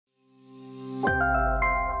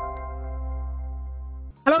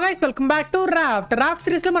Guys welcome back to raft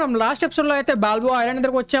series లో మనం last episode లో అయితే బాల్బోవా ఐలాండ్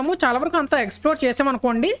దగ్గరకు వచ్చాము. చాలా వరకు అంతా ఎక్స్ప్లోర్ చేసాం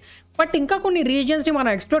అనుకోండి. బట్ ఇంకా కొన్ని రీజియన్స్ ని మనం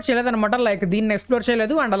ఎక్స్ప్లోర్ చేయలేదన్నమాట. లైక్ దీన్ని ఎక్స్ప్లోర్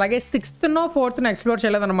చేయలేదు అండ్ అలాగే 6th నో 4th ఎక్స్ప్లోర్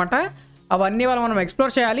చేయలేదన్నమాట. అవన్నీ వాళ్ళు మనం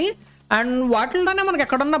ఎక్స్ప్లోర్ చేయాలి. అండ్ వాటిలోనే మనకి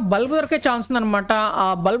ఎక్కడన్నా బల్బ్ దొరికే ఛాన్స్ ఉందన్నమాట. ఆ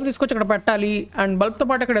బల్బ్ తీసుకొచ్చి ఇక్కడ పెట్టాలి. అండ్ బల్బ్తో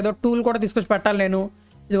పాటు ఇక్కడ ఏదో టూల్ కూడా తీసుకొచ్చి పెట్టాలి. నేను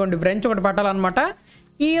ఇదిగోండి వ్రెంచ్ ఒకటి పెట్టాలన్నమాట.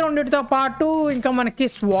 ఈ రెండింటితో పాటు ఇంకా మనకి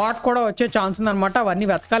స్వాట్ కూడా వచ్చే ఛాన్స్ ఉందన్నమాట. అవన్నీ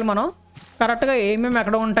వెతకాలి మనం. కరెక్ట్గా ఏమేమి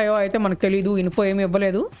ఎక్కడ ఉంటాయో అయితే మనకు తెలీదు. ఇన్ఫో ఏమి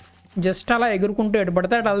ఇవ్వలేదు. జస్ట్ అలా ఎగురుకుంటూ ఎటు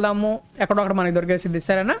పడితే అటు వెళ్దాము. ఎక్కడో అక్కడ మనకి దొరికేసింది.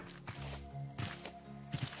 సరేనా?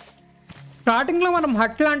 స్టార్టింగ్లో మనం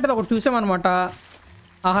హట్ లాంటిది ఒకటి చూసామన్నమాట.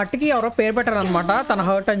 ఆ హట్కి ఎవరో పేరు పెట్టారనమాట, తన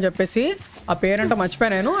హర్ట్ అని చెప్పేసి. ఆ పేరంటే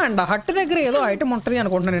మర్చిపోయాను. అండ్ ఆ హట్ దగ్గర ఏదో ఐటమ్ ఉంటుంది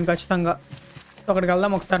అనుకుంటున్నాను నేను ఖచ్చితంగా. అక్కడికి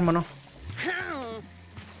వెళ్దాం ఒకసారి మనం.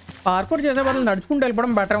 పార్కౌట్ చేసే బదులు నడుచుకుంటూ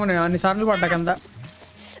వెళ్ళిపోవడం బెటర్ ఏమో. నేను అన్నిసార్లు పడ్డా కింద.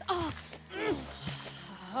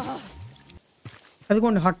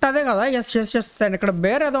 అదిగోండి హట్ అదే కదా. Yes yes yes. అండ్ ఇక్కడ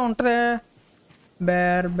బేర్ ఏదో ఉంటుంది.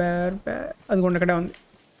 బేర్ బేర్ బేర్ అదిగోండి ఇక్కడే ఉంది.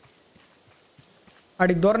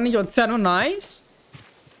 అడిగి దూరం నుంచి వచ్చాను. నైస్.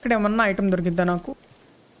 ఇక్కడ ఏమన్నా ఐటమ్ దొరికిద్దా నాకు?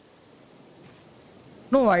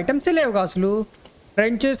 నువ్వు ఐటమ్సే లేవు అసలు.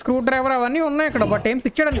 రెంచ్, స్క్రూ డ్రైవర్ అవన్నీ ఉన్నాయి ఇక్కడ. బట్ ఏం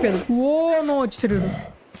పిక్ చేయడానికి లేదు. ఓ నో వచ్చేసాడు.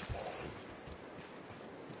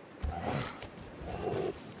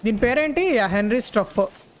 దీని పేరేంటి? Henry stuff.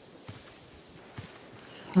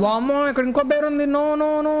 వామో ఇక్కడ ఇంకో పేరు ఉంది. నో నో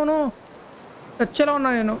నో నో చచ్చేలా ఉన్నా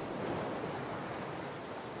నేను.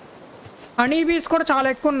 హనీ బీస్ కూడా చాలా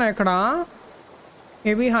ఎక్కువ ఉన్నాయి ఇక్కడ.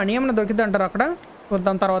 మేబీ హనీ ఏమైనా దొరికిద్ది అంటారు అక్కడ.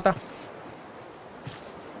 చూద్దాం తర్వాత.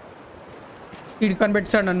 ఇటు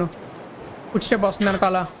కనిపెట్టాడు నన్ను. ఫుట్ స్టెప్ వస్తుంది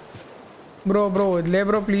వెనకాల. బ్రో బ్రో వదిలే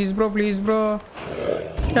bro, please bro, please bro.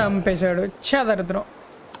 చంపేశాడు. దరిద్రం.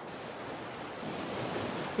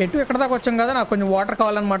 ఎటు ఎక్కడ దాకా వచ్చాం కదా. నాకు కొంచెం వాటర్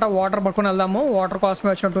కావాలన్నమాట. వాటర్ పట్టుకొని వెళ్దాము. వాటర్ కోసమే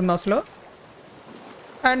వచ్చినట్టుంది అసలు.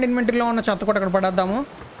 అండ్ ఇన్వెంటరీలో ఉన్న చెత్త కూడా ఇక్కడ పడేద్దాము.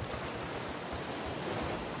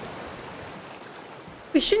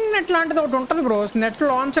 ఫిషింగ్ నెట్ లాంటిది ఒకటి ఉంటుంది బ్రోస్. నెట్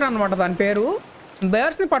లాంచర్ అనమాట దాని పేరు.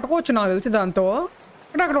 బేర్స్ని పట్టుకోవచ్చు నాకు తెలిసి దాంతో.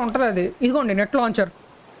 ఇక్కడ అక్కడ ఉంటుంది అది. ఇదిగోండి నెట్ లాంచర్.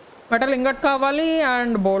 మెటల్ ఇంగట్ కావాలి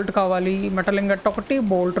అండ్ బోల్ట్ కావాలి. మెటల్ ఇంగట్ ఒకటి,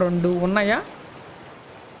 బోల్ట్ 2 ఉన్నాయా?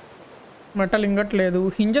 మెటల్ ఇంగట్ లేదు.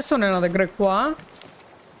 హింజెస్ ఉన్నాయి నా దగ్గర ఎక్కువ.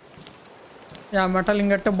 మెటల్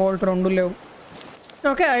ఇంగట్, బోల్ట్ 2 లేవు.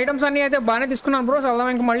 ఓకే, ఐటమ్స్ అన్నీ అయితే బాగానే తీసుకున్నాను బ్రోస్. వెళ్దాం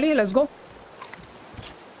ఇంక మళ్ళీ. Let's go.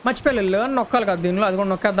 మర్చిపోయి లెర్న్ నొక్కాలి కదా దీనిలో. అది కూడా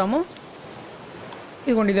నొక్కేద్దాము.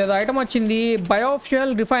 ఇదిగోండి ఇదేదో ఐటమ్ వచ్చింది.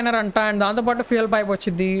 బయోఫ్యూయల్ రిఫైనర్ అంట. అండ్ దాంతోపాటు ఫ్యూయల్ పైప్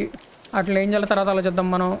వచ్చింది. అట్లా ఏం చేయాలి తర్వాత ఆలోచిద్దాం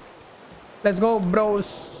మనం. Let's go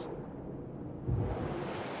bros.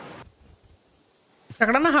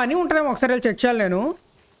 ఎక్కడన్నా హనీ ఉంటుందేమో ఒకసారి వెళ్ళి చెక్ చేయాలి నేను.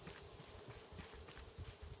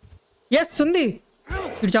 ఎస్ ఉంది.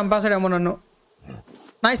 ఇటు చంపేస్తాడేమో నన్ను.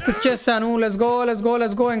 నైస్, పిక్ చేస్తాను. Let's go let's go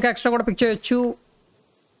let's go. ఇంకా ఎక్స్ట్రా కూడా పిక్ చేయొచ్చు.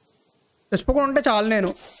 తెచ్చిపోకుండా ఉంటే చాలు నేను.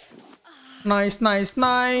 Nice nice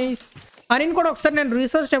nice. హనీని కూడా ఒకసారి నేను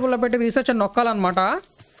రీసెర్చ్ టేబుల్లో పెట్టి రీసెర్చ్ అని నొక్కాలన్నమాట.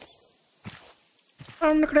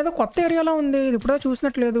 అండ్ ఇక్కడ ఏదో కొత్త ఏరియాలో ఉంది. ఇది ఇప్పుడో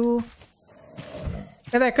చూసినట్లేదు.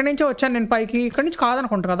 లేదా ఎక్కడి నుంచో వచ్చాను నేను పైకి. ఇక్కడి నుంచి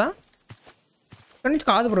కాదనుకుంటా కదా. ఇక్కడి నుంచి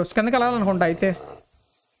కాదు బ్రోస్. కిందకి వెళ్ళాలనుకుంటా. అయితే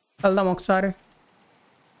వెళ్దాం ఒకసారి.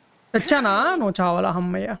 తెచ్చానా? నువ్వు చావాలా?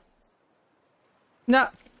 అమ్మయ్య. ఇంకా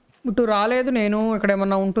ఇటు రాలేదు నేను. ఇక్కడ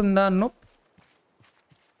ఏమన్నా ఉంటుందా అన్ను.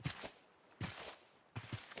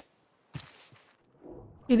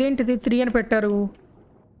 ఇదేంటిది 3 అని పెట్టారు.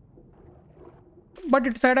 బట్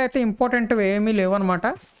ఇటు సైడ్ అయితే ఇంపార్టెంట్ ఏమీ లేవు అనమాట.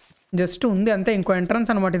 జస్ట్ ఉంది అంతే. ఇంకో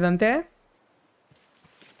ఎంట్రన్స్ అనమాట ఇదంతే.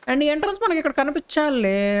 అండ్ ఈ ఎంట్రన్స్ మనకి ఇక్కడ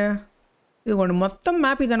కనిపించాలే. ఇదిగోండి మొత్తం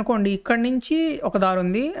మ్యాప్ ఇది అనుకోండి. ఇక్కడ నుంచి ఒక దారి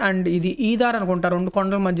ఉంది. అండ్ ఇది ఈ దారి అనుకుంటా, 2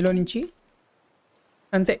 కొండల మధ్యలో నుంచి.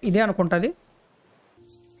 అంతే, ఇదే అనుకుంటుంది.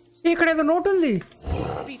 ఇక్కడ ఏదో నోట్ ఉంది.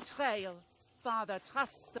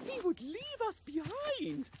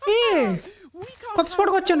 కొత్త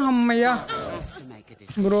స్పాట్కి వచ్చాను. అమ్మయ్యా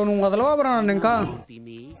బ్రో, నువ్వు వదలవా బ్రో నన్ను ఇంకా.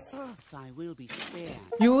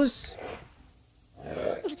 యూస్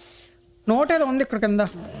నోట్ ఏదో ఉంది ఇక్కడ కింద.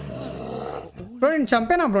 బ్రో నేను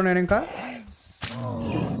చంపానా బ్రో నేను ఇంకా?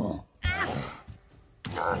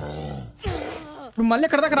 ఇప్పుడు మళ్ళీ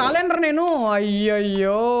ఇక్కడ దాకా రాలేనరా నేను.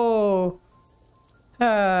 అయ్యయ్యో,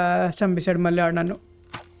 చంపేశాడు మళ్ళీ ఆడు నన్ను.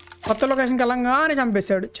 కొత్త లొకేషన్కి వెళ్ళంగానే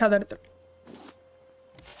చంపేశాడు. చదరితాడు.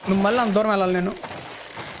 నువ్వు మళ్ళీ అంత దూరం వెళ్ళాలి నేను.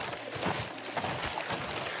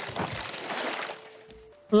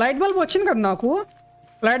 లైట్ బల్బ్ వచ్చింది కదా నాకు.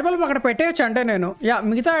 లైట్ బల్బ్ అక్కడ పెట్టేయచ్చు అంటే నేను.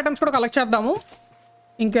 మిగతా ఐటమ్స్ కూడా కలెక్ట్ చేద్దాము.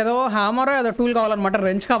 ఇంకేదో హ్యామర్ ఏదో టూల్ కావాలన్నమాట.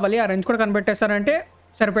 రెంచ్ కావాలి. ఆ రెంచ్ కూడా కనిపెట్టేస్తారంటే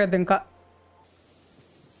సరిపోయేది. ఇంకా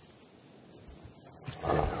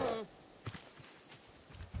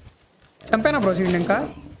చంపేనా బ్రోసీడ్ ఇంకా.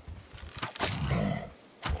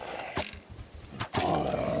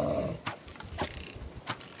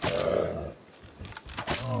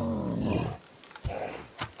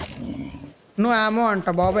 నువ్వు యామో అంట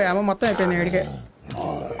బాబాయ్, యామో మొత్తం అయిపోయింది ఏడికే.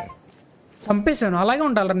 చంపేశాను. అలాగే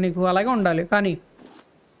ఉండాలి నీకు, అలాగే ఉండాలి. కానీ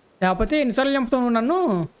లేకపోతే ఎన్నిసార్లు చంపుతావు నన్ను.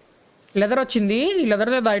 లెదర్ వచ్చింది, ఈ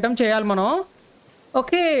లెదర్ లేదా ఐటమ్ చేయాలి మనం.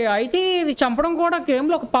 ఓకే, అయితే ఇది చంపడం కూడా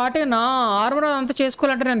గేమ్లో ఒక పార్టేనా? ఆర్మర్ అంతా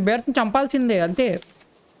చేసుకోవాలంటే నేను బేర్స్ని చంపాల్సిందే అంతే.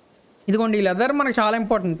 ఇదిగోండి ఈ లెదర్ మనకు చాలా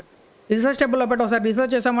ఇంపార్టెంట్. రీసెర్చ్ టేబుల్లో పెట్టి ఒకసారి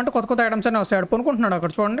రీసెర్చ్ చేసామంటే కొత్త కొత్త ఐటమ్స్ అన్నీ వస్తాడు. కొనుక్కుంటున్నాడు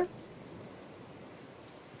అక్కడ చూడండి.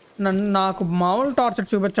 నాకు మామూలు టార్చర్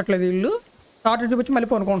చూపించట్లేదు, ఇల్లు టార్చర్ చూపించి మళ్ళీ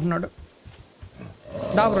కొనుక్కుంటున్నాడు.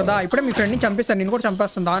 దా బ్రో దా, ఇప్పుడే మీ ఫ్రెండ్ని చంపేస్తాను, నేను కూడా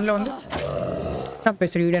చంపేస్తాను. దానిలో ఉంది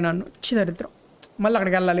చంపేస్తాడు ఈడే నన్ను. దరిద్రం. మళ్ళీ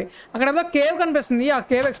అక్కడికి వెళ్ళాలి. అక్కడ ఏదో కేవ్ కనిపిస్తుంది, ఆ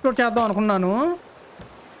కేవ్ ఎక్స్ప్లోర్ చేద్దాం అనుకున్నాను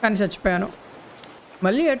కానీ చచ్చిపోయాను.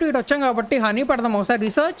 మళ్ళీ ఇటు వచ్చాం కాబట్టి హనీ పెడదాం ఒకసారి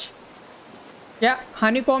రీసెర్చ్. యా,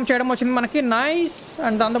 హనీ కోమ్ చేయడం వచ్చింది మనకి, నైస్.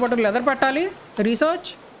 అండ్ దాంతోపాటు లెదర్ పెట్టాలి రీసెర్చ్.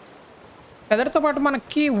 లెదర్తో పాటు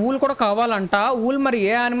మనకి ఊల్ కూడా కావాలంట. ఊల్ మరి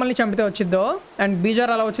ఏ యానిమల్ని చంపితే వచ్చిద్దో అండ్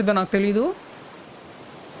బీజార్ అలా వచ్చిద్దో నాకు తెలీదు.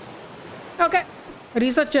 ఓకే,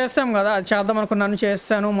 రీసెర్చ్ చేస్తాం కదా, అది చేద్దాం అనుకున్నాను,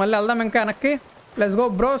 చేస్తాను. మళ్ళీ వెళ్దాం ఇంకా వెనక్కి. Let's go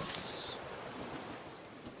bros.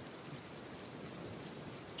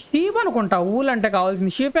 షీప్ అనుకుంటా ఊల్ అంటే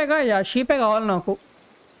కావాల్సింది. షీపేగా, యా షీపే కావాలి నాకు.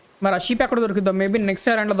 మరి ఆ షీప్ ఎక్కడ దొరికిద్దాం, మేబీ నెక్స్ట్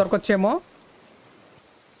ఐలాండ్లో దొరకొచ్చేమో.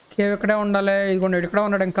 కేవ్ ఇక్కడే ఉండాలి. ఇదిగోండి ఇక్కడే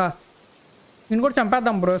ఉన్నాడు. ఇంకా నేను కూడా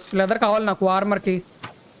చంపేద్దాం బ్రోస్, లెదర్ కావాలి నాకు ఆర్మర్కి.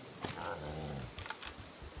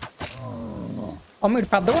 అమ్మ ఇటు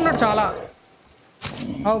పెద్దగా ఉన్నాడు చాలా.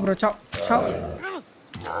 అవు బ్రో, చావ్ చావ్.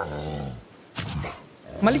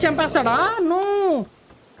 మళ్ళీ చంపేస్తాడా? నువ్వు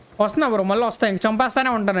వస్తున్నా బ్రో, మళ్ళీ వస్తా. ఇంక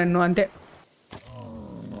చంపేస్తానే ఉంటాను నేను అంతే.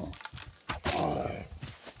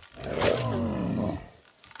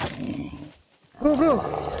 బ్రో బ్రో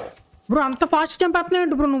బ్రో అంత ఫాస్ట్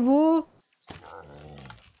చంపేస్తున్నావు బ్రో నువ్వు.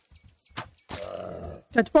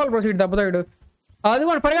 చచ్చిపోవాలి బ్రో, సీట్ దెబ్బతో ఇడు. అది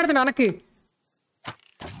కూడా పరిగెడుతున్నా వెనక్కి.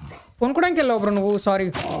 కొనుక్కోడానికి వెళ్ళావు బ్రో నువ్వు. సారీ,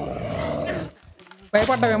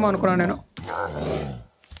 భయపడ్డావేమో అనుకున్నాను నేను.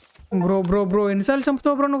 బ్రో బ్రో బ్రో ఎన్నిసార్లు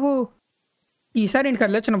చంపుతావు బ్రో నువ్వు. ఈసారి ఇంటికి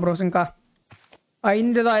వెళ్ళొచ్చిన బ్రోస్. ఇంకా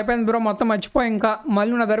అయింది ఏదో అయిపోయింది బ్రో, మొత్తం మర్చిపోయి. ఇంకా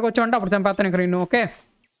మళ్ళీ నా దగ్గరకు వచ్చావంటే అప్పుడు చంపేస్తాను ఇంకా నేను. ఓకే,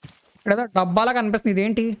 ఇక్కడ ఏదో డబ్బాలా కనిపిస్తుంది,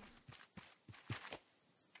 ఇదేంటి?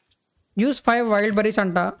 యూస్ 5 వైల్డ్ బెర్రీస్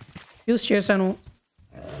అంట. యూస్ చేశాను,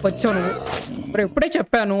 వచ్చావు నువ్వు. మరి ఎప్పుడే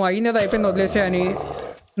చెప్పాను అయింది ఏదో అయిపోయింది వదిలేసే అని.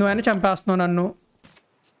 నువ్వైనా చంపేస్తున్నావు నన్ను.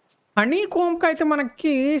 హనీ కోమ్కి అయితే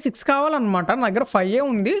మనకి 6 కావాలన్నమాట. నా దగ్గర 5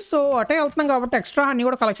 ఉంది. సో అటే వెళ్తున్నాం కాబట్టి ఎక్స్ట్రా హనీ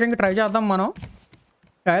కూడా కలెక్ట్ చేయడానికి ట్రై చేద్దాం మనం.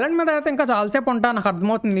 ఐలాండ్ మీద అయితే ఇంకా చాలాసేపు ఉంటా, నాకు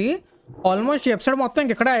అర్థమవుతుంది. ఆల్మోస్ట్ ఎపిసోడ్ మొత్తం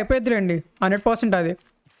ఇంక ఇక్కడే అయిపోద్దిలేండి 100%. అది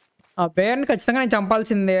ఆ బేర్ని ఖచ్చితంగా నేను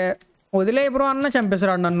చంపాల్సిందే. వదిలే బ్రో అన్న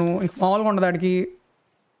చంపేశాడు నన్ను, ఇంక మామూలుగా ఉండదు ఆడికి.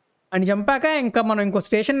 అని చంపాక ఇంకా మనం ఇంకో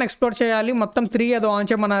స్టేషన్ ఎక్స్ప్లోర్ చేయాలి. మొత్తం 3 ఏదో ఆన్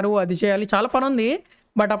చేయమన్నారు, అది చేయాలి. చాలా పని ఉంది.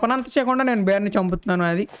 బట్ ఆ పని అంతా చేయకుండా నేను బేర్ని చంపుతున్నాను.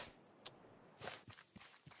 అది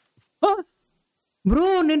బ్రో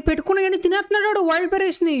నేను పెట్టుకుని తినేస్తున్నాడు వైల్డ్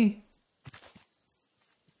బెర్రీస్ని.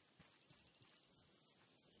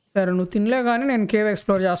 సరే నువ్వు తినలే కానీ నేను కేవ్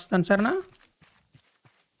ఎక్స్ప్లోర్ చేస్తాను సరేనా.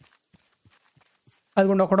 అది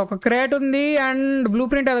కూడా ఒక క్రేట్ ఉంది అండ్ బ్లూ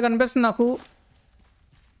ప్రింట్ అది కనిపిస్తుంది నాకు.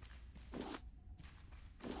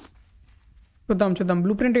 చూద్దాం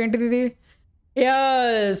బ్లూ ప్రింట్ ఏంటిది ఇది.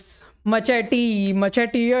 ఎస్,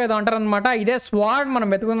 మచెటియో ఏదో అంటారు అనమాట. ఇదే స్వాడ్, మనం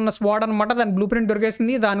వెతుకుతున్న స్వాడ్ అనమాట. దాని బ్లూ ప్రింట్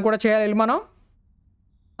దొరికేసింది, దాన్ని కూడా చేయాలి మనం.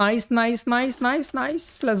 Nice nice nice nice nice,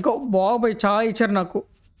 let's go. బాబోయ్ చాలా ఇచ్చారు నాకు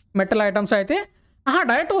మెటల్ ఐటమ్స్ అయితే.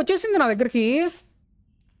 డైరెక్ట్ వచ్చేసింది నా దగ్గరికి.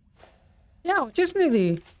 యా వచ్చేసింది. ఇది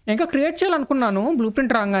ఇంకా క్రియేట్ చేయాలనుకున్నాను బ్లూ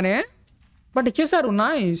ప్రింట్ రాగానే, బట్ ఇచ్చేసారు.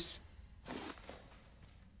 నైస్.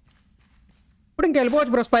 ఇప్పుడు ఇంక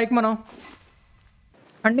వెళ్ళిపోవచ్చు బ్రో స్పైక్ మనం.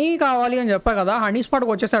 హనీ కావాలి అని చెప్పా కదా, హనీ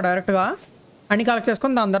స్పాట్కి వచ్చేసాడు డైరెక్ట్గా. హనీ కలెక్ట్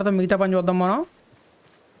చేసుకొని దాని తర్వాత మిగతా పని చూద్దాం మనం.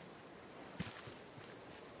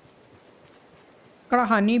 ఇక్కడ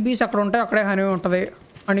హనీ బీస్ అక్కడ ఉంటాయి, అక్కడే హనీ ఉంటుంది.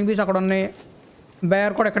 హనీ బీస్ అక్కడ ఉన్నాయి,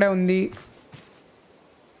 బేర్ కూడా ఇక్కడే ఉంది.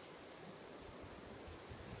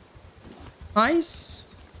 Nice.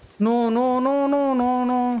 No no no no no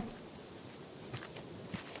no,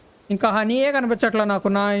 ఇంకా హనీయే కనిపించట్లా నాకు.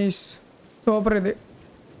 Nice, super. ఇది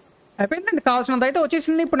అయిపోయిందండి, కావాల్సినంత అయితే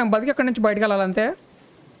వచ్చేసింది. ఇప్పుడు నేను బతికి అక్కడి నుంచి బయటకు వెళ్ళాలంతే.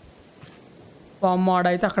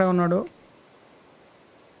 ఆడైతే అక్కడే ఉన్నాడు.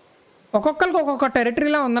 ఒక్కొక్కరికి ఒక్కొక్క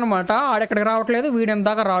టెరిటరీలా ఉందన్నమాట. ఆడెక్కడికి రావట్లేదు, వీడి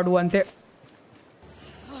దాకా రాడు అంతే.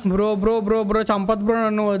 Bro bro bro bro చంపదు bro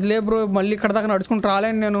నన్ను, వదిలే బ్రో. మళ్ళీ ఇక్కడ దాకా నడుచుకుంటూ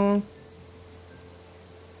రాలేను నేను.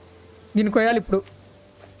 దీన్ని కొయ్యాలి ఇప్పుడు.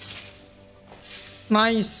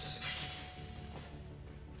 నైస్.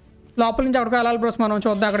 లోపల నుంచి అక్కడికి వెళ్ళాలి బ్రోస్ మనం.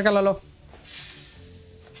 చూద్దాం అక్కడికి వెళ్ళాలో.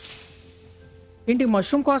 ఏంటి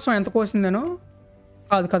మష్రూమ్ కోసం ఎంత కోసింది నేను?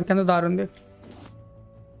 కాదు కింద దారి ఉంది.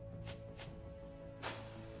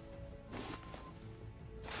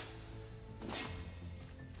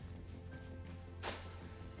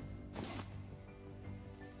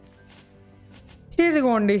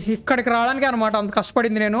 ఇదిగోండి ఇక్కడికి రావడానికి అనమాట అంత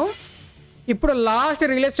కష్టపడింది నేను. ఇప్పుడు లాస్ట్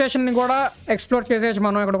రిలే స్టేషన్ని కూడా ఎక్స్ప్లోర్ చేసేసి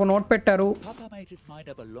మనం ఇక్కడ ఒక నోట్ పెట్టారు.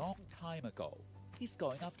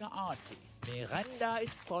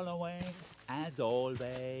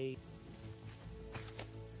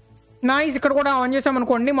 నైస్. ఇక్కడ కూడా ఆన్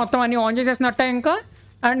చేసామనుకోండి మొత్తం అన్ని ఆన్ చేసేసినట్టే ఇంకా.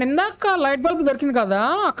 అండ్ ఇందాక లైట్ బల్బ్ దొరికింది కదా,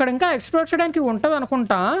 అక్కడ ఇంకా ఎక్స్ప్లోర్ చేయడానికి ఉంటుంది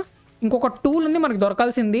అనుకుంటా. ఇంకొక టూల్ ఉంది మనకి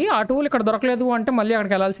దొరకాల్సింది. ఆ టూల్ ఇక్కడ దొరకలేదు అంటే మళ్ళీ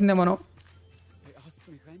అక్కడికి వెళ్ళాల్సిందే మనం.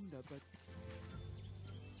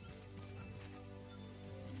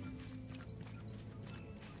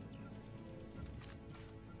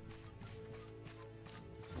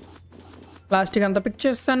 ప్లాస్టిక్ అంతా పిక్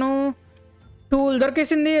చేస్తాను. టూల్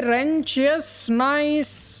దొరికేసింది. రెంచ్. Yes,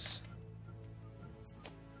 nice.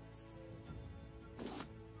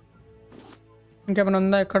 ఇంకేమైనా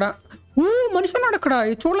ఉందా ఇక్కడ? మనిషి ఉన్నాడు అక్కడ,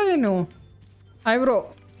 ఇది చూడలేదు నేను. Hi bro.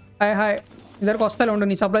 హాయ్. ఇద్దరికి వస్తాలే ఉండు,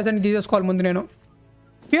 నీ సప్లైస్ అన్ని తీసేసుకోవాలి ముందు నేను.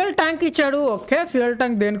 ఫ్యూయల్ ట్యాంక్ ఇచ్చాడు. ఓకే, ఫ్యూయల్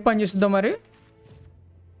ట్యాంక్ దేనికి పని చేస్తుందో మరి.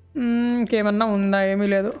 ఇంకేమన్నా ఉందా? ఏమీ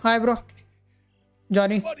లేదు. Hi bro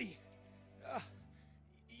Johnny.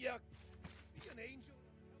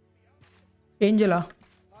 ఏంజలా?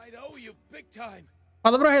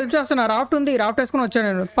 పద బ్రో, హెల్ప్ చేస్తున్నా. రాఫ్ట్ ఉంది, రాఫ్ట్ వేసుకుని వచ్చాను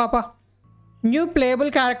నేను. పాప న్యూ ప్లేయబుల్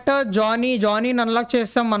క్యారెక్టర్ జానీని అన్లాక్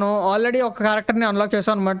చేస్తాం మనం. ఆల్రెడీ ఒక క్యారెక్టర్ని అన్లాక్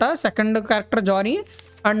చేస్తాం అనమాట, సెకండ్ క్యారెక్టర్ జానీ.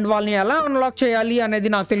 అండ్ వాళ్ళని ఎలా అన్లాక్ చేయాలి అనేది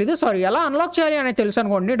నాకు తెలీదు. సారీ, ఎలా అన్లాక్ చేయాలి అనేది తెలుసు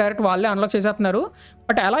అనుకోండి, డైరెక్ట్ వాళ్ళే అన్లాక్ చేసేస్తున్నారు.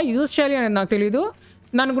 బట్ ఎలా యూజ్ చేయాలి అనేది నాకు తెలీదు.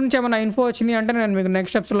 దాని గురించి ఏమైనా ఇన్ఫో వచ్చింది అంటే నేను మీకు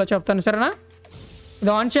నెక్స్ట్ స్టెప్స్లో చెప్తాను, సరేనా?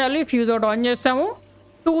 ఇది ఆన్ చేయాలి. ఫ్యూజ్ అవుట్ ఆన్ చేస్తాము.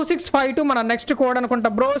 2652 మన నెక్స్ట్ కోడ్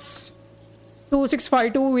అనుకుంటా బ్రోస్.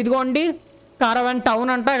 2652 ఇదిగోండి. కారవాన్ టౌన్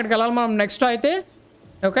అంట, ఇక్కడికి వెళ్ళాలి మనం నెక్స్ట్ అయితే.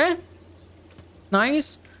 Okay, nice.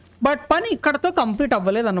 బట్ పని ఇక్కడతో కంప్లీట్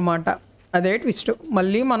అవ్వలేదు అనమాట. అదే ట్విస్ట్.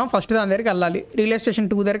 మళ్ళీ మనం ఫస్ట్ దాని దగ్గరికి వెళ్ళాలి, రిలే స్టేషన్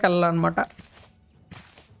 2 దగ్గరికి వెళ్ళాలన్నమాట.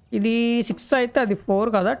 ఇది 6 అయితే అది 4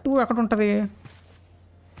 కదా, 2 ఎక్కడ ఉంటుంది?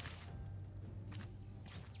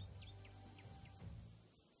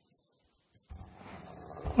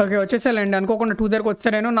 ఓకే, వచ్చేసాలండి. అనుకోకుండా 2 దగ్గరికి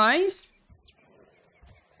వచ్చా నేను. నైస్.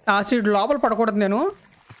 ఆ సీట్ లోపల పడకూడదు నేను,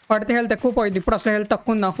 పడితే హెల్త్ ఎక్కువ పోయింది. ఇప్పుడు అసలు హెల్త్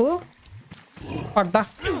తక్కువ ఉంది నాకు. పడ్డా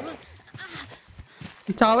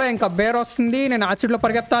చావా, ఇంకా బేర్ వస్తుంది. నేను యాసిడ్లో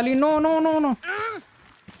పరిగెత్తాలి. No no no no.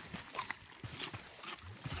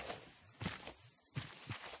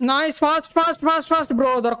 Nice. Fast fast fast fast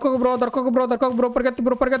bro. దొరకకు bro. పరిగెత్తి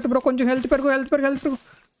బ్రో. కొంచెం హెల్త్ పెరుగు.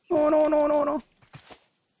 No no no no no.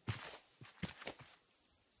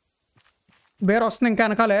 Bear వస్తుంది ఇంకా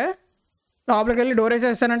వెనకాలే. లోపలికి వెళ్ళి డోర్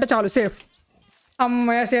వేసేసానంటే చాలు, సేఫ్.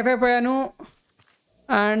 అమ్మయ్య, సేఫ్ అయిపోయాను.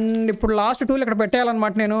 అండ్ ఇప్పుడు లాస్ట్ టూల్ ఇక్కడ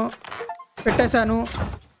పెట్టేయాలన్నమాట. నేను పెట్టేశాను.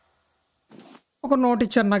 ఒక నోట్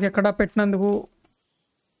ఇచ్చారు నాకు ఎక్కడ పెట్టినందుకు.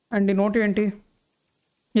 అండ్ ఈ నోట్ ఏంటి?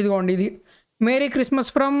 ఇదిగోండి, ఇది merry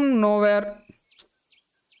Christmas from nowhere.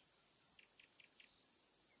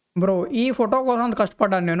 Bro, ఈ ఫోటో కోసం అంత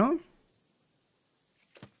కష్టపడ్డాను నేను.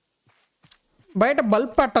 బయట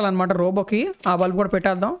బల్బ్ పెట్టాలన్నమాట రోబోకి. ఆ బల్బ్ కూడా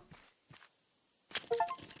పెట్టేద్దాం.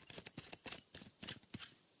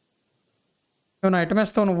 ఏమైనా ఐటమ్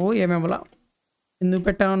వేస్తావు నువ్వు? ఏమేమలా ఎందుకు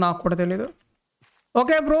పెట్టానో నాకు కూడా తెలీదు.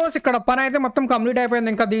 ఓకే బ్రోస్, ఇక్కడ పని అయితే మొత్తం కంప్లీట్ అయిపోయింది.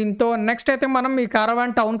 ఇంకా దీంతో నెక్స్ట్ అయితే మనం ఈ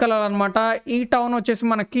కారవాన్ టౌన్కి వెళ్ళాలన్నమాట. ఈ టౌన్ వచ్చేసి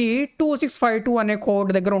మనకి 2652 అనే కోడ్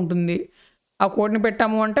దగ్గర ఉంటుంది. ఆ కోడ్ని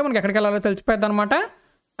పెట్టాము అంటే మనకి ఎక్కడికి వెళ్ళాలో తెలిసిపోద్ది అనమాట.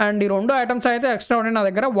 అండ్ ఈ 2 ఐటమ్స్ అయితే ఎక్స్ట్రా ఉన్నాయి నా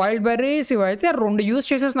దగ్గర. వైల్డ్ బెర్రీస్ ఇవి అయితే 2 యూజ్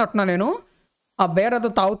చేసేసినట్టున్నా నేను. ఆ బేర్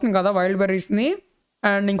అయితే తాగుతుంది కదా వైల్డ్ బెర్రీస్ని.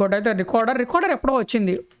 అండ్ ఇంకోటి అయితే రికార్డర్ ఎప్పుడో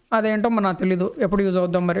వచ్చింది, అదేంటో మరి నాకు తెలీదు. ఎప్పుడు యూజ్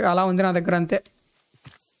అవుద్దాం మరి, అలా ఉంది నా దగ్గర అంతే.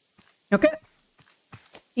 ఓకే,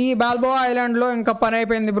 ఈ బాల్బోవా ఐలాండ్లో ఇంకా పని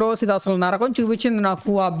అయిపోయింది బ్రోస్. ఇది అసలు నరకం చూపించింది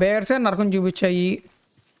నాకు. ఆ బేర్సే నరకం చూపించాయి.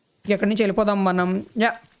 ఎక్కడి నుంచి వెళ్ళిపోదాం మనం.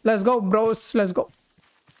 Yeah, let's go bros, let's go.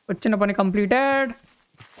 వచ్చిన పని కంప్లీటెడ్.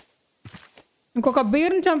 ఇంకొక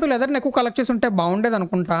బీర్ని చంపి లెదర్ని ఎక్కువ కలెక్ట్ చేసి ఉంటే బాగుండేది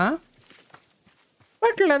అనుకుంటా.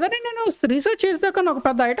 బట్ లెదర్ని నేను రీసెర్చ్ చేసాక నాకు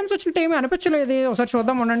పెద్ద ఐటమ్స్ వచ్చినట్టు ఏమీ అనిపించలేదు. ఒకసారి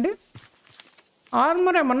చూద్దాం ఉండండి.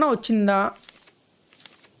 ఆర్మర్ ఏమన్నా వచ్చిందా?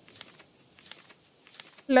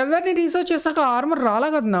 లెదర్ని రీసెర్చ్ చేశాక ఆర్మర్ రాలే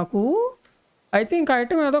కదా నాకు. అయితే ఇంకా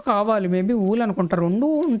ఐటమ్ ఏదో కావాలి, మేబీ ఊల్ అనుకుంటా. 2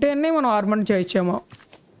 ఉంటేనే మనం ఆర్మర్ని చేయొచ్చేమో.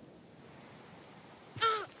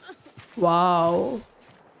 Wow,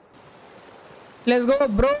 let's go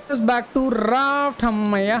bros back to raft.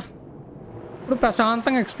 అమ్మయ్య, ఇప్పుడు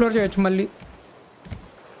ప్రశాంతంగా ఎక్స్ప్లోర్ చేయొచ్చు మళ్ళీ.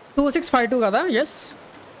 2652 కదా. Yes,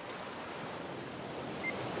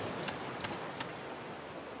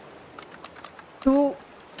 two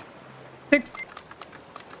 6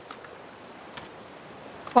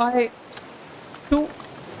 5 2.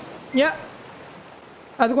 యా,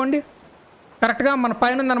 అదిగోండి కరెక్ట్గా మన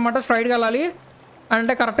పైన ఉందన్నమాట. స్ట్రైట్గా వెళ్ళాలి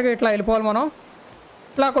అంటే కరెక్ట్గా ఇట్లా వెళ్ళిపోవాలి మనం.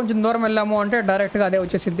 ఇట్లా కొంచెం దూరం వెళ్ళాము అంటే డైరెక్ట్గా అదే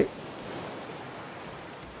వచ్చేసిద్ది.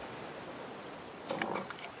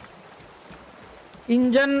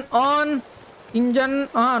 Engine on. Engine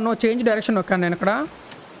no change direction నొక్కాను నేను ఇక్కడ.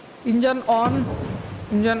 Engine on.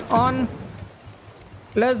 Engine on.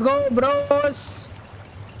 Let's go bros.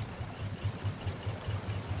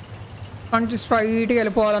 మంచి స్ట్రైట్గా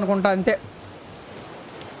వెళ్ళిపోవాలనుకుంటా అంతే.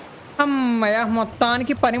 అమ్మయ్య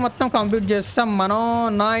మొత్తానికి పని మొత్తం కంప్లీట్ చేస్తాం మనం.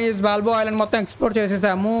 నైస్ బాల్బో ఐలాండ్ మొత్తం ఎక్స్ప్లోర్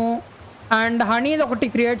చేసేసాము. అండ్ హనీది ఒకటి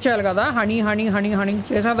క్రియేట్ చేయాలి కదా. హనీ హనీ హనీ హనీ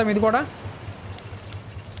చేసేద్దాం ఇది కూడా.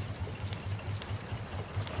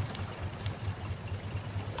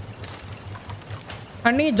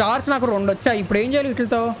 హనీ జార్స్ నాకు 2 వచ్చాయి. ఇప్పుడు ఏం చేయాలి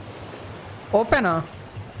వీటితో? ఓపెనా?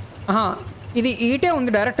 ఇది ఈటే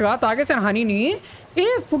ఉంది డైరెక్ట్గా. తాగేసాను హనీని.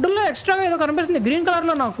 ఫుడ్లో ఎక్స్ట్రాగా ఏదో కనిపిస్తుంది గ్రీన్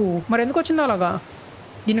కలర్లో నాకు. మరి ఎందుకు వచ్చిందో అలాగా?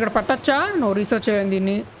 దీన్ని ఇక్కడ పెట్టచ్చా? నో రీసెర్చ్ చేయండి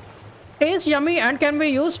దీన్ని. Taste yummy and can be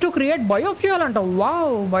use to create biofuel అంట.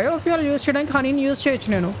 వావ్, బయోఫ్యూయల్ యూస్ చేయడానికి హనీని యూస్ చేయొచ్చు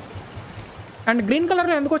నేను. అండ్ గ్రీన్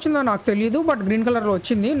కలర్లో ఎందుకు వచ్చిందో నాకు తెలియదు, బట్ గ్రీన్ కలర్లో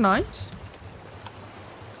వచ్చింది. నైస్.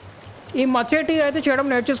 ఈ మచేటి అయితే చేయడం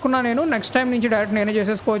నేర్చేసుకున్నాను నేను. నెక్స్ట్ టైం నుంచి డైరెక్ట్ నేనే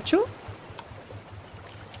చేసేసుకోవచ్చు.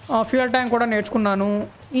 ఫ్యూయల్ ట్యాంక్ కూడా నేర్చుకున్నాను.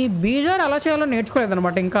 ఈ బీజర్ అలా చేయాలో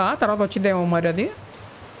నేర్చుకోలేదనమాట. ఇంకా తర్వాత వచ్చిద్దేమో మరి అది.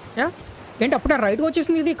 యా ఏంటి అప్పుడే రైట్గా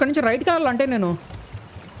వచ్చేసింది ఇది? ఇక్కడ నుంచి రైట్కి వెళ్ళాలంటే నేను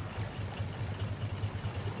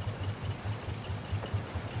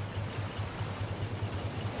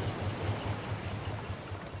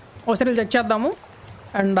ఒకసారి చెక్ చేద్దాము.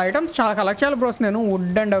 అండ్ ఐటమ్స్ చాలా కలెక్ట్ చేయాలి బ్రోస్ నేను.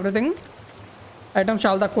 వుడ్ అండ్ ఎవ్రీథింగ్ ఐటమ్స్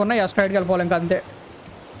చాలా తక్కువ ఉన్నాయి. స్ట్రైట్కి వెళ్ళిపోవాలి ఇంకా అంతే.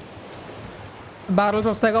 బ్యారల్స్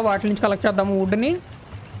వస్తాయిగా వాటి నుంచి కలెక్ట్ చేద్దాము వుడ్ని.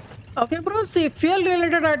 ఓకే బ్రోస్, ఈ ఫ్యూయల్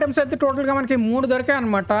రిలేటెడ్ ఐటమ్స్ అయితే టోటల్గా మనకి 3 దొరికాయి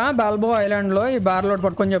అనమాట బాల్బోవా ఐలాండ్లో. ఈ బ్యారల్ ఒకటి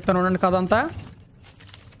పట్టుకొని చెప్తాను ఉండండి కదంతా.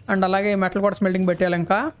 అండ్ అలాగే మెటల్ కూడా స్మెల్టింగ్ పెట్టేయాలి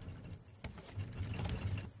ఇంకా.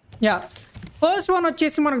 యా ఫస్ట్ వన్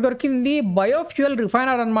వచ్చేసి మనకు దొరికింది బయోఫ్యూయల్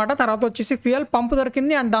రిఫైనర్ అనమాట. తర్వాత వచ్చేసి ఫ్యూయల్ పంప్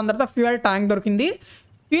దొరికింది. అండ్ దాని తర్వాత ఫ్యూయల్ ట్యాంక్ దొరికింది.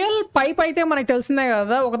 ఫ్యూయల్ పైప్ అయితే మనకు తెలిసిందే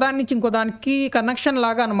కదా, ఒకదాని నుంచి ఇంకో దానికి కనెక్షన్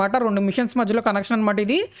లాగా అనమాట. 2 మిషన్స్ మధ్యలో కనెక్షన్ అనమాట.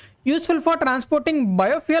 ఇది useful for transporting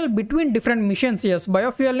biofuel between different machines. Yes,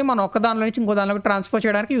 బయోఫ్యూయల్ని మనం ఒక దానిలో నుంచి ఇంకో దానిలోకి ట్రాన్స్ఫర్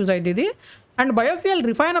చేయడానికి యూజ్ అవుతుంది ఇది. అండ్ బయోఫ్యూయల్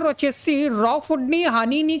రిఫైనర్ వచ్చేసి రా ఫుడ్ని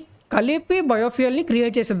హనీని కలిపి బయోఫ్యూయల్ని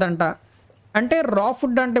క్రియేట్ చేసిద్దంట. అంటే రా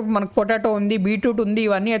ఫుడ్ అంటే మనకు పొటాటో ఉంది, బీట్రూట్ ఉంది,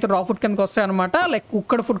 ఇవన్నీ అయితే రా ఫుడ్ కిందకి వస్తాయి అనమాట. లైక్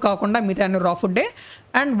కుక్కడ్ ఫుడ్ కాకుండా మిగతా అన్ని రా ఫుడ్డే.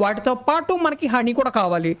 అండ్ వాటితో పాటు మనకి హనీ కూడా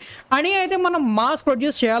కావాలి. హనీ అయితే మనం మాస్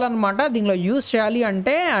ప్రొడ్యూస్ చేయాలన్నమాట, దీనిలో యూస్ చేయాలి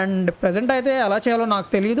అంటే. అండ్ ప్రజెంట్ అయితే ఎలా చేయాలో నాకు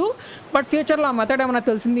తెలియదు, బట్ ఫ్యూచర్లో ఆ మెథడ్ ఏమైనా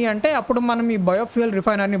తెలిసింది అంటే అప్పుడు మనం ఈ బయోఫ్యూయల్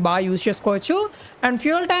రిఫైనర్ని బాగా యూజ్ చేసుకోవచ్చు. అండ్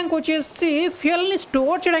ఫ్యూయల్ ట్యాంక్ వచ్చేసి ఫ్యూయల్ని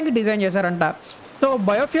స్టోర్ చేయడానికి డిజైన్ చేశారంట. సో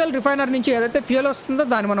బయోఫ్యూయల్ రిఫైనర్ నుంచి ఏదైతే ఫ్యూయల్ వస్తుందో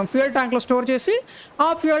దాన్ని మనం ఫ్యూయల్ ట్యాంక్లో స్టోర్ చేసి ఆ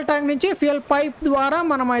ఫ్యూయల్ ట్యాంక్ నుంచి ఫ్యూయల్ పైప్ ద్వారా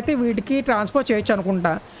మనం అయితే వీటికి ట్రాన్స్ఫర్ చేయొచ్చు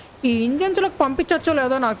అనుకుంటా. ఈ ఇంజన్స్లోకి పంపించచ్చో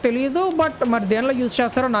లేదో నాకు తెలియదు, బట్ మరి దేనిలో యూజ్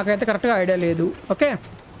చేస్తారో నాకైతే కరెక్ట్గా ఐడియా లేదు. ఓకే,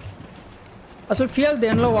 అసలు ఫ్యూయల్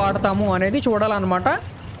దేనిలో వాడతాము అనేది చూడాలన్నమాట.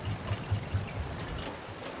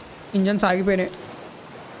 ఇంజన్స్ ఆగిపోయినాయి.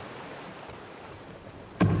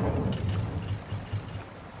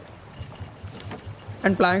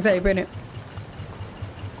 అండ్ ప్లాంక్స్ అయిపోయినాయి.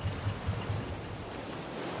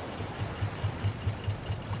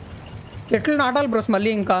 చెట్లు నాటాలి బ్రోస్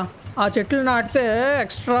మళ్ళీ. ఇంకా ఆ చెట్లు నాటితే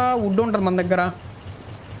ఎక్స్ట్రా వుడ్ ఉంటుంది మన దగ్గర.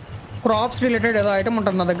 క్రాప్స్ రిలేటెడ్ ఏదో ఐటమ్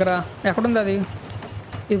ఉంటుంది నా దగ్గర. ఎక్కడుంది అది?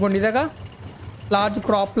 ఇదిగోండి ఇదేగా, లార్జ్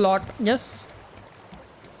క్రాప్ లాట్. ఎస్,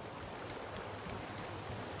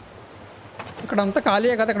 ఇక్కడంతా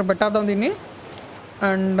ఖాళీయే కదా, ఇక్కడ పెట్టేద్దాం దీన్ని.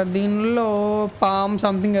 అండ్ దీనిలో పామ్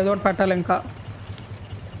సంథింగ్ ఏదో ఒకటి పెట్టాలి. ఇంకా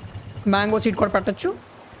మ్యాంగో సీడ్ కూడా పెట్టచ్చు.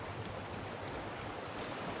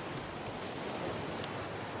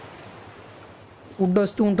 వుడ్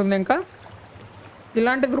వస్తూ ఉంటుంది. ఇంకా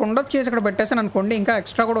ఇలాంటిది 2 వచ్చేసి ఇక్కడ పెట్టేసాను అనుకోండి, ఇంకా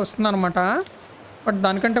ఎక్స్ట్రా కూడా వస్తుంది అనమాట. బట్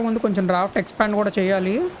దానికంటే ముందు కొంచెం రాఫ్ట్ ఎక్స్పాండ్ కూడా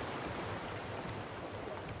చేయాలి.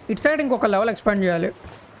 ఇటు సైడ్ ఇంకొక లెవెల్ ఎక్స్పాండ్ చేయాలి.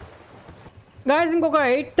 గాయస్ ఇంకొక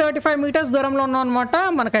 835 మీటర్స్ దూరంలో ఉన్నాం అనమాట.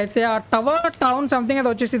 మనకైతే ఆ టవర్ టౌన్ సంథింగ్ అది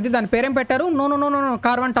వచ్చేసింది. దాని పేరేం పెట్టారు? No no no no no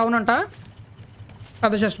Caravan town అంట.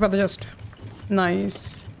 పెద్ద just nice.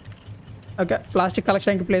 Okay, plastic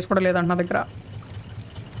కలెక్షన్కి place కూడా లేదంట నా దగ్గర.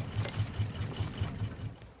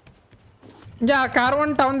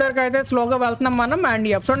 కార్వన్ టౌన్ దగ్గరికి అయితే స్లోగా వెళ్తున్నాం మనం. అండ్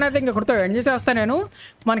ఈ ఎపిసోడ్ అయితే ఇంకొకరితో ఎంజాయ్ చేస్తాను నేను.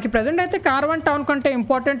 మనకి ప్రజెంట్ అయితే కార్వన్ టౌన్ కంటే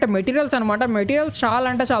ఇంపార్టెంట్ మెటీరియల్స్ అనమాట. మెటీరియల్స్ చాలా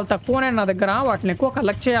అంటే చాలా తక్కువనే నా దగ్గర, వాటిని ఎక్కువ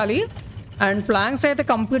కలెక్ట్ చేయాలి. అండ్ ప్లాంక్స్ అయితే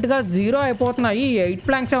కంప్లీట్గా 0 అయిపోతున్నాయి. 8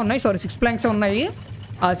 ప్లాంక్సే ఉన్నాయి, సారీ 6 ప్లాంక్సే ఉన్నాయి.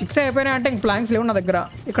 ఆ 6 అయిపోయినాయి అంటే ఇంక ప్లాంక్స్ లేవు నా దగ్గర.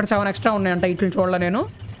 ఇక్కడ 7 ఎక్స్ట్రా ఉన్నాయంట, ఇట్లు చూడాలి నేను.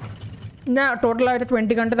 టోటల్ అయితే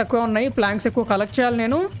 20 కంటే తక్కువ ఉన్నాయి. ప్లాంక్స్ ఎక్కువ కలెక్ట్ చేయాలి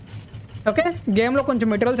నేను. ఓకే, గేమ్లో కొంచెం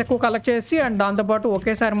మెటీరియల్స్ ఎక్కువ కలెక్ట్ చేసి అండ్ దాంతోపాటు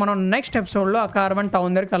ఒకేసారి మనం నెక్స్ట్ ఎపిసోడ్లో ఆ కార్వన్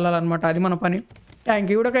టౌన్ దగ్గరికి వెళ్ళాలన్నమాట. అది మన పని. Thank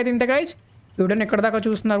you. వీడియోకి అయితే ఇంతే గైస్. వీడియోని ఎక్కడ దాకా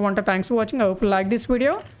చూస్తున్నారు అంటే thanks for watching. I hope like this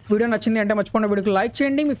video నచ్చింది అంటే మర్చిపోయిన వీడియోకి లైక్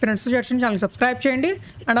చేయండి, మీ ఫ్రెండ్స్ షేర్ చేయండి, ఛానల్ సబ్స్క్రైబ్ చేయండి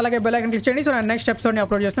అండ్ అలాగే బెల్ ఐకాన్ క్లిక్ చేయండి. సో నేను నెక్స్ట్ ఎపిసోడ్ని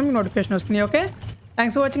అప్లోడ్ చేస్తాను, మీకు నోటిఫికేషన్ వస్తుంది. Okay,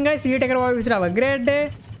 thanks for watching guys. See you, take care, wish you have a great day.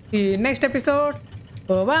 See you next episode.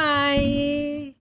 Bye.